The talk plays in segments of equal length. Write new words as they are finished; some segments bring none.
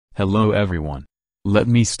Hello everyone. Let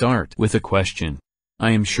me start with a question.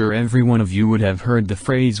 I am sure every one of you would have heard the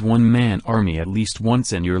phrase one-man army at least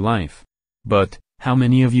once in your life. But, how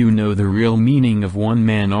many of you know the real meaning of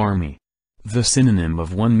one-man army? The synonym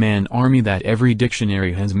of one-man army that every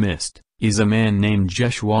dictionary has missed, is a man named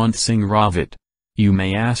Jaswant Singh Rawat. You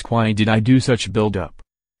may ask, why did I do such build-up?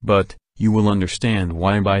 But, you will understand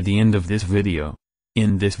why by the end of this video.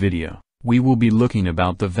 In this video, we will be looking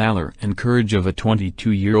about the valor and courage of a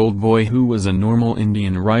 22-year-old boy who was a normal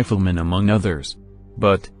Indian rifleman among others,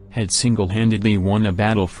 but had single-handedly won a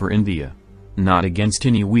battle for India. Not against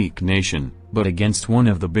any weak nation, but against one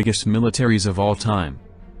of the biggest militaries of all time.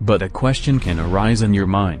 But a question can arise in your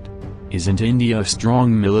mind. Isn't India a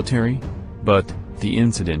strong military? But, the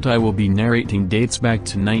incident I will be narrating dates back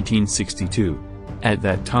to 1962. At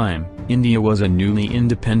that time, India was a newly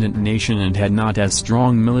independent nation and had not as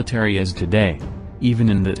strong military as today. Even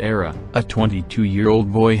in that era, a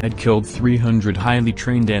 22-year-old boy had killed 300 highly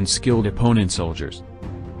trained and skilled opponent soldiers.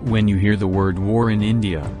 When you hear the word war in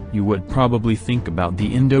India, you would probably think about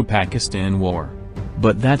the Indo-Pakistan War.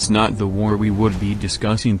 But that's not the war we would be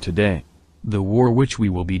discussing today. The war which we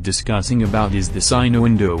will be discussing about is the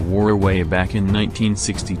Sino-Indo War way back in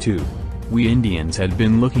 1962. We Indians had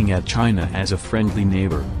been looking at China as a friendly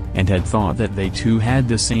neighbor, and had thought that they too had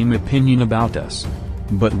the same opinion about us.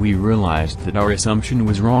 But we realized that our assumption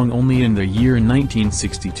was wrong only in the year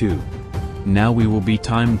 1962. Now we will be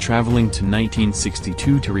time traveling to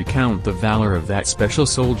 1962 to recount the valor of that special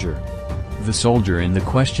soldier. The soldier in the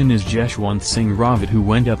question is Jaswant Singh Rawat, who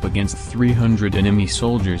went up against 300 enemy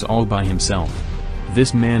soldiers all by himself.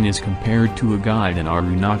 This man is compared to a guide in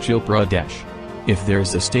Arunachal Pradesh. If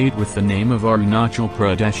there's a state with the name of Arunachal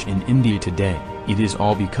Pradesh in India today, it is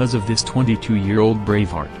all because of this 22-year-old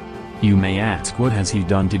braveheart. You may ask, what has he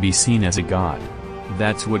done to be seen as a god?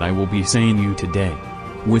 That's what I will be saying you today.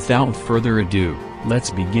 Without further ado, let's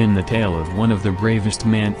begin the tale of one of the bravest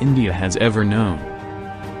man India has ever known.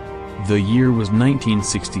 The year was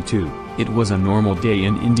 1962. It was a normal day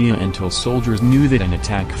in India until soldiers knew that an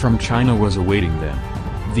attack from China was awaiting them.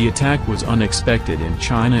 The attack was unexpected and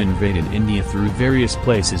China invaded India through various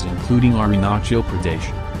places including Arunachal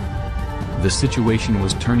Pradesh. The situation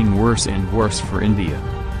was turning worse and worse for India.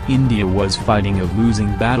 India was fighting a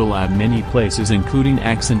losing battle at many places including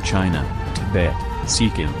Axan China, Tibet,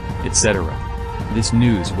 Sikkim, etc. This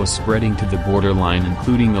news was spreading to the borderline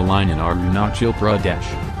including the line in Arunachal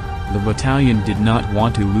Pradesh. The battalion did not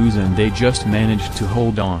want to lose and they just managed to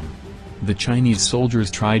hold on. The Chinese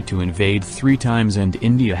soldiers tried to invade 3 times and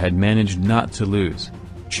India had managed not to lose.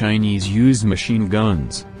 Chinese used machine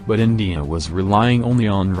guns, but India was relying only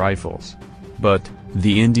on rifles. But,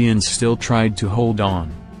 the Indians still tried to hold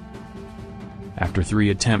on. After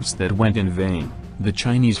 3 attempts that went in vain, the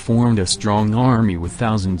Chinese formed a strong army with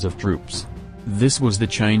thousands of troops. This was the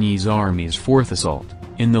Chinese army's 4th assault,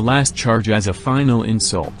 in the last charge as a final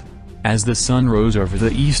insult. As the sun rose over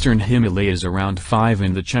the eastern Himalayas around 5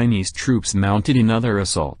 and the Chinese troops mounted another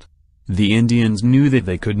assault, the Indians knew that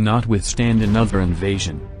they could not withstand another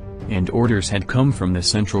invasion. And orders had come from the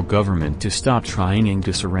central government to stop trying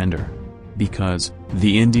to surrender. Because,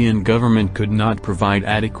 the Indian government could not provide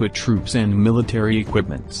adequate troops and military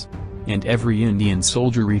equipments. And every Indian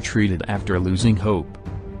soldier retreated after losing hope.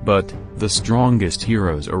 But, the strongest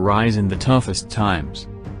heroes arise in the toughest times.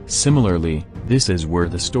 Similarly, this is where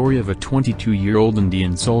the story of a 22-year-old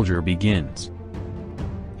Indian soldier begins.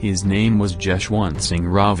 His name was Jaswant Singh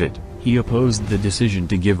Rawat. He opposed the decision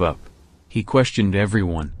to give up. He questioned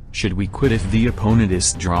everyone, should we quit if the opponent is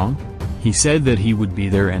strong? He said that he would be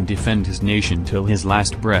there and defend his nation till his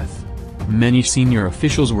last breath. Many senior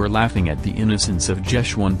officials were laughing at the innocence of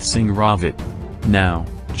Jaswant Singh Rawat. Now,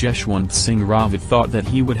 Jaswant Singh Rawat thought that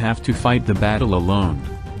he would have to fight the battle alone.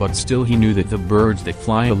 But still he knew that the birds that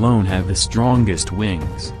fly alone have the strongest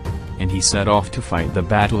wings. And he set off to fight the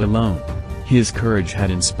battle alone. His courage had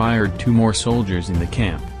inspired 2 more soldiers in the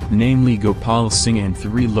camp, namely Gopal Singh and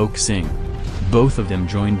Trilok Singh. Both of them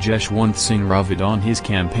joined Jaswant Singh Rawat on his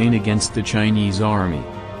campaign against the Chinese army.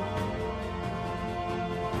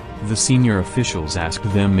 The senior officials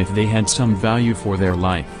asked them if they had some value for their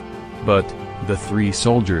life. But, the 3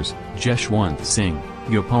 soldiers, Jaswant Singh,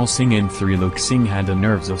 Gopal Singh and Trilok Singh had the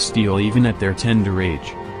nerves of steel even at their tender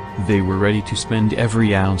age. They were ready to spend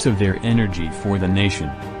every ounce of their energy for the nation.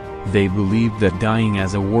 They believed that dying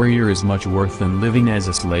as a warrior is much worse than living as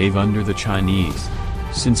a slave under the Chinese.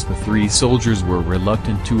 Since the 3 soldiers were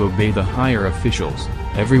reluctant to obey the higher officials,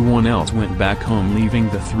 everyone else went back home leaving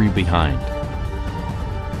the 3 behind.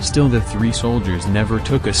 Still the 3 soldiers never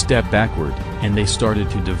took a step backward, and they started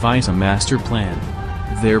to devise a master plan.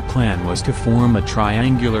 Their plan was to form a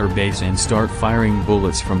triangular base and start firing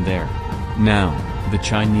bullets from there. Now, the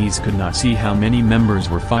Chinese could not see how many members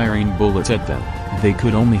were firing bullets at them, they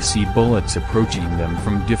could only see bullets approaching them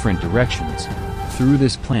from different directions. Through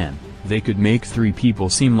this plan, they could make 3 people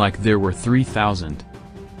seem like there were 3,000.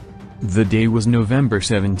 The day was November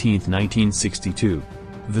 17, 1962.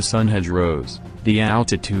 The sun had rose, the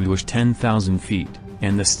altitude was 10,000 feet,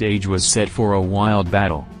 and the stage was set for a wild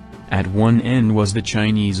battle. At one end was the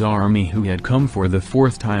Chinese army who had come for the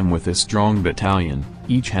 4th time with a strong battalion,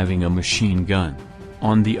 each having a machine gun.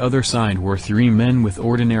 On the other side were 3 men with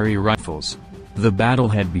ordinary rifles. The battle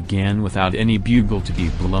had began without any bugle to be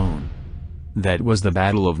blown. That was the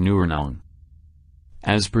Battle of Nurnong.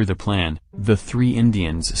 As per the plan, the 3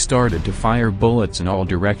 Indians started to fire bullets in all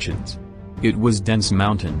directions. It was dense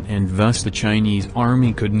mountain and thus the Chinese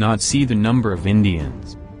army could not see the number of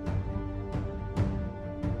Indians.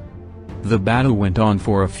 The battle went on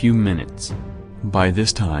for a few minutes. By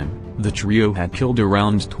this time, the trio had killed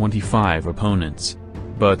around 25 opponents.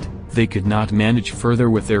 But, they could not manage further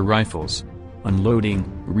with their rifles. Unloading,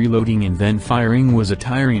 reloading and then firing was a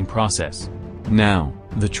tiring process. Now,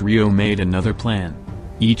 the trio made another plan.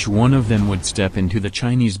 Each one of them would step into the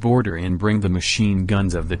Chinese border and bring the machine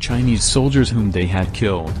guns of the Chinese soldiers whom they had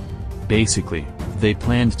killed. Basically, they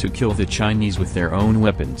planned to kill the Chinese with their own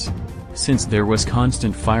weapons. Since there was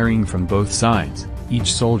constant firing from both sides,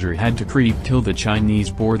 each soldier had to creep till the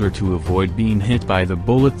Chinese border to avoid being hit by the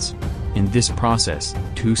bullets. In this process,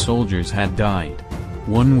 2 soldiers had died.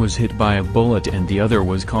 One was hit by a bullet and the other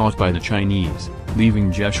was caught by the Chinese,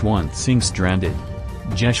 leaving Jaswant Singh stranded.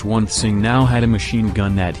 Jaswant Singh now had a machine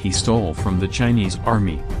gun that he stole from the Chinese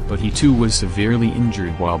army, but he too was severely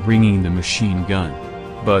injured while bringing the machine gun.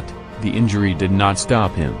 But, the injury did not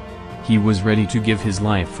stop him. He was ready to give his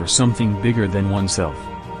life for something bigger than oneself.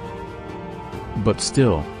 But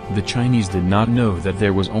still, the Chinese did not know that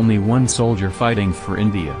there was only one soldier fighting for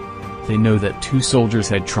India. They know that 2 soldiers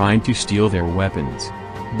had tried to steal their weapons.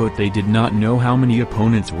 But they did not know how many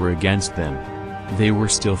opponents were against them. They were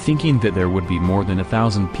still thinking that there would be more than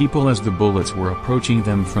 1,000 people as the bullets were approaching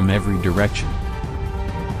them from every direction.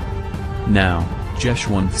 Now,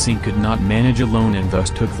 Jaswant Singh could not manage alone and thus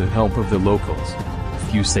took the help of the locals.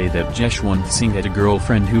 Few say that Jaswant Singh had a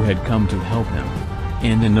girlfriend who had come to help him.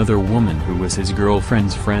 And another woman who was his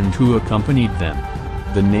girlfriend's friend who accompanied them.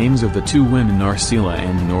 The names of the 2 women are Sila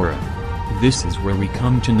and Nora. This is where we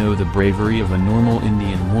come to know the bravery of a normal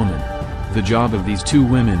Indian woman. The job of these 2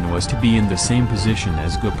 women was to be in the same position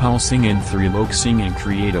as Gopal Singh and Trilok Singh and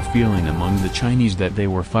create a feeling among the Chinese that they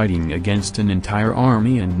were fighting against an entire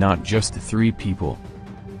army and not just 3 people.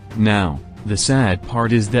 Now, the sad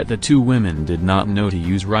part is that the 2 women did not know to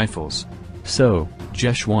use rifles. So,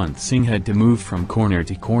 Jaswant Singh had to move from corner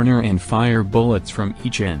to corner and fire bullets from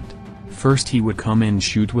each end. First he would come and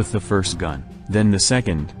shoot with the first gun, then the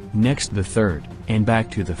second, next the third, and back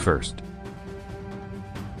to the first.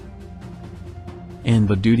 And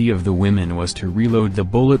the duty of the women was to reload the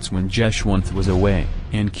bullets when Jaswant was away,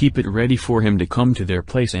 and keep it ready for him to come to their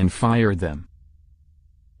place and fire them.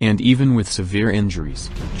 And even with severe injuries,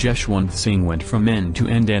 Jaswant Singh went from end to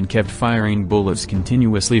end and kept firing bullets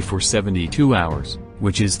continuously for 72 hours,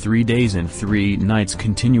 which is 3 days and 3 nights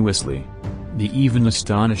continuously. The even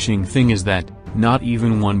astonishing thing is that, not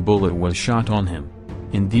even one bullet was shot on him.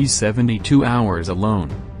 In these 72 hours alone,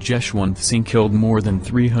 Jaswant Singh killed more than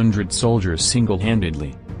 300 soldiers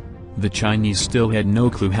single-handedly. The Chinese still had no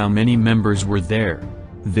clue how many members were there.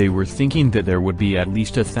 They were thinking that there would be at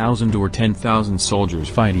least 1,000 or 10,000 soldiers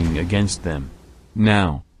fighting against them.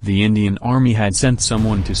 Now, the Indian army had sent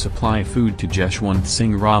someone to supply food to Jaswant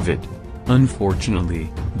Singh Rawat. Unfortunately,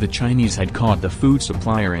 the Chinese had caught the food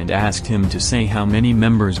supplier and asked him to say how many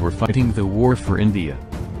members were fighting the war for India.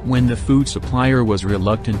 When the food supplier was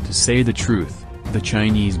reluctant to say the truth, the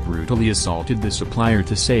Chinese brutally assaulted the supplier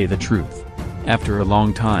to say the truth. After a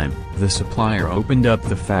long time, the supplier opened up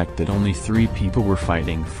the fact that only 3 people were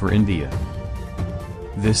fighting for India.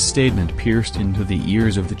 This statement pierced into the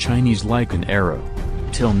ears of the Chinese like an arrow.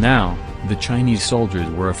 Till now, the Chinese soldiers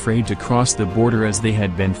were afraid to cross the border as they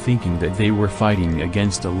had been thinking that they were fighting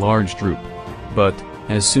against a large troop. But,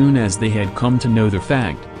 as soon as they had come to know the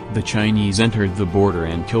fact, the Chinese entered the border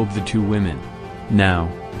and killed the 2 women.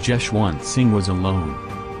 Now, Jaswant Singh was alone.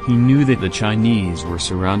 He knew that the Chinese were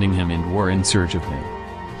surrounding him and were in search of him.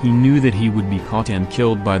 He knew that he would be caught and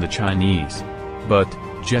killed by the Chinese. But,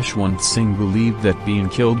 Jaswant Singh believed that being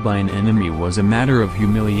killed by an enemy was a matter of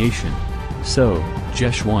humiliation. So,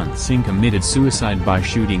 Jaswant Singh committed suicide by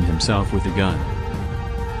shooting himself with a gun.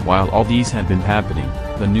 While all these had been happening,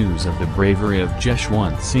 The news of the bravery of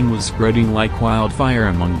Jaswant Singh was spreading like wildfire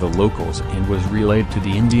among the locals and was relayed to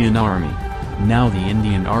the Indian Army. Now the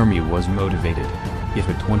Indian Army was motivated. If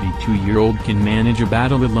a 22-year-old can manage a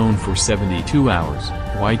battle alone for 72 hours,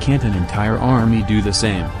 why can't an entire army do the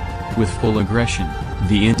same? With full aggression,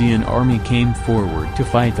 the Indian Army came forward to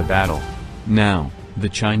fight the battle. Now, the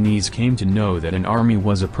Chinese came to know that an army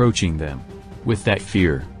was approaching them. With that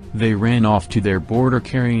fear, they ran off to their border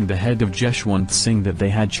carrying the head of Jaswant Singh that they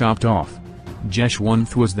had chopped off.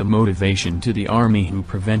 Jaswant was the motivation to the army who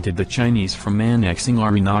prevented the Chinese from annexing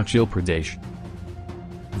Arunachal Pradesh.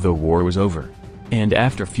 The war was over. And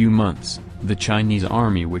after few months, the Chinese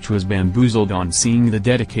army, which was bamboozled on seeing the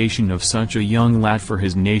dedication of such a young lad for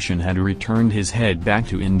his nation, had returned his head back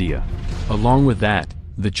to India. Along with that,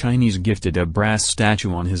 the Chinese gifted a brass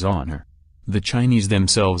statue on his honor. The Chinese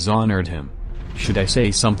themselves honored him. Should I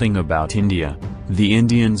say something about India? The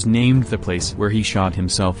Indians named the place where he shot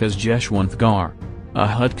himself as Jaswant Gar. A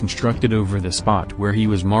hut constructed over the spot where he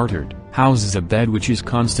was martyred houses a bed which is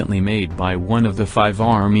constantly made by one of the 5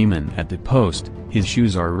 army men at the post. His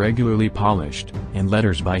shoes are regularly polished, and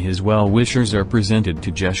letters by his well-wishers are presented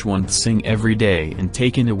to Jaswant Singh every day and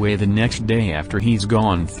taken away the next day after he's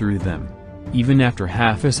gone through them. Even after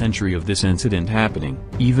half a century of this incident happening,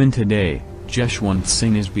 even today, Jaswant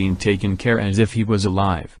Singh is being taken care as if he was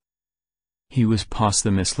alive. He was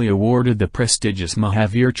posthumously awarded the prestigious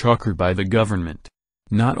Mahavir Chakra by the government.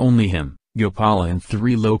 Not only him, Gopala and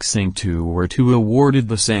 3 Lok Singh too were awarded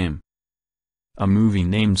the same. A movie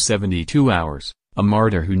named 72 Hours, A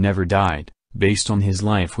Martyr Who Never Died, based on his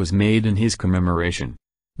life, was made in his commemoration.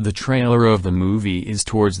 The trailer of the movie is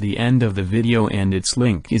towards the end of the video and its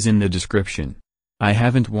link is in the description. I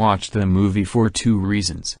haven't watched the movie for 2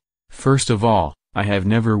 reasons. First of all, I have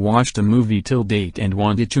never watched a movie till date and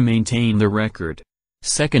wanted to maintain the record.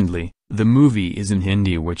 Secondly, the movie is in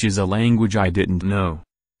Hindi, which is a language I didn't know.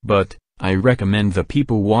 But, I recommend the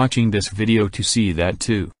people watching this video to see that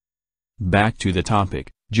too. Back to the topic,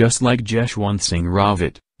 just like Jaswant Singh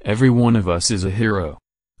Rawat, every one of us is a hero.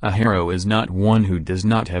 A hero is not one who does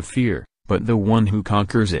not have fear, but the one who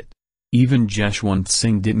conquers it. Even Jaswant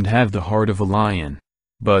Singh didn't have the heart of a lion.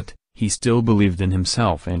 But, he still believed in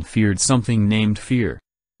himself and feared something named fear.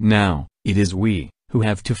 Now, it is we, who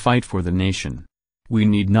have to fight for the nation. We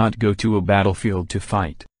need not go to a battlefield to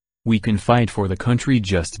fight. We can fight for the country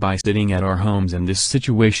just by sitting at our homes in this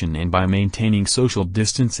situation and by maintaining social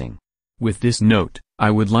distancing. With this note, I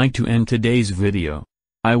would like to end today's video.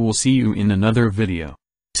 I will see you in another video.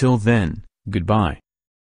 Till then, goodbye.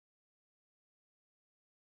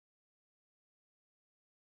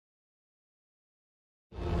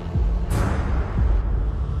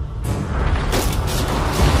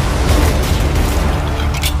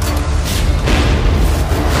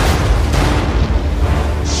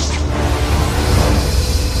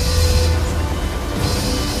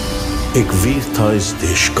 एक वीर था इस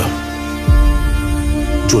देश का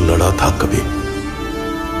जो लड़ा था कभी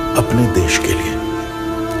अपने देश के लिए,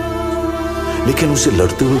 लेकिन उसे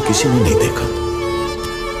लड़ते हुए किसी ने नहीं देखा।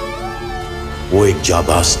 वो एक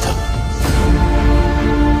जाबाज था।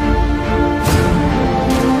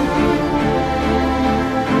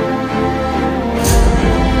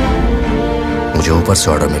 मुझे ऊपर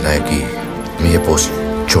से ऑर्डर मिला है कि मैं ये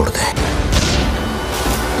पोस्ट छोड़ दें।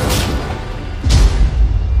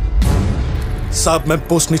 साहब, मैं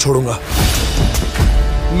पोस्ट नहीं छोड़ूंगा।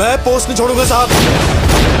 मैं पोस्ट नहीं छोड़ूंगा साहब।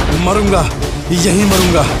 मरूंगा, यहीं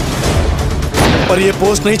मरूंगा, पर ये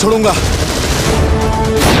पोस्ट नहीं छोड़ूंगा।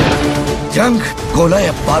 जंग गोला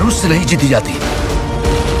या बारूद से नहीं जीती जाती।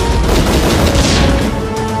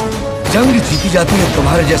 जंग जीती जाती है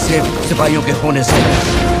तुम्हारे जैसे सिपाहियों के होने से।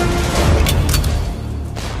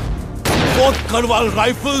 वो गढ़वाल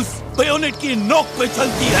राइफल्स बेयोनेट की नोक पे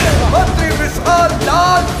चलती है। मंत्री विशाल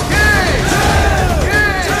लाल की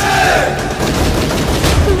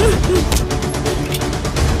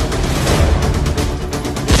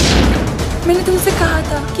मैंने तुमसे कहा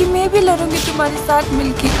था कि मैं भी लड़ूंगी तुम्हारे साथ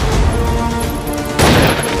मिलके।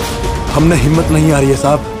 हमने हिम्मत नहीं आ रही है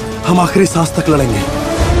साहब, हम आखिरी सांस तक लड़ेंगे।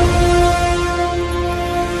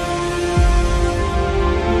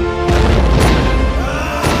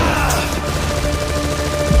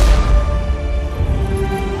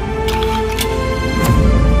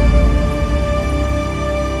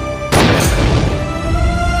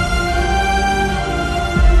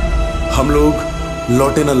 हम लोग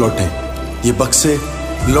लौटे न लौटे, ये बक्से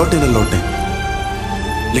लौटे न लौटे,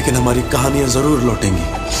 लेकिन हमारी कहानियां जरूर लौटेंगी।